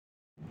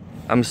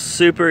I'm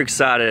super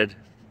excited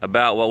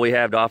about what we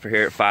have to offer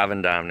here at Five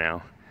and Dime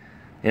now.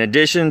 In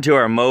addition to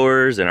our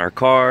mowers and our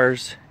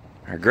cars,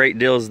 our great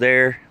deals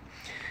there,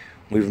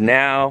 we've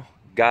now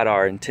got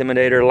our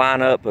Intimidator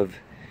lineup of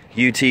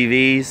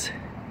UTVs,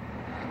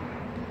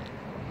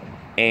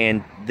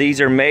 and these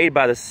are made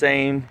by the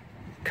same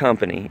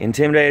company,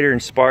 Intimidator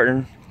and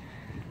Spartan,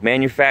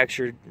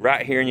 manufactured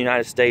right here in the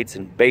United States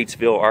in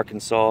Batesville,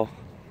 Arkansas.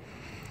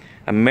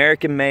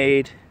 American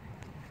made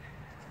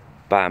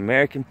by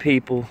American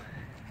people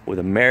with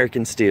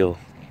American steel.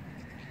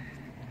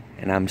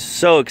 And I'm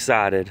so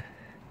excited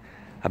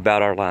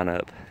about our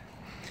lineup.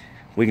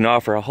 We can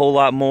offer a whole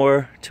lot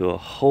more to a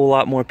whole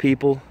lot more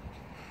people,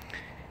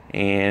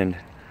 and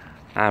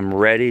I'm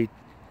ready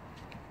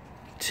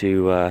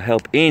to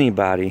help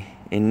anybody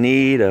in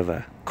need of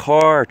a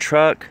car,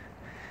 truck,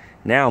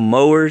 now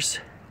mowers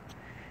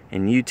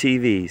and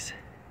UTVs.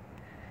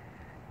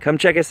 Come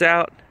check us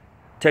out,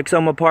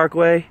 Texoma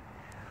Parkway,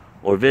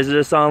 or visit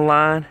us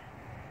online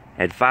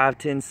at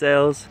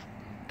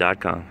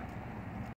 510sales.com.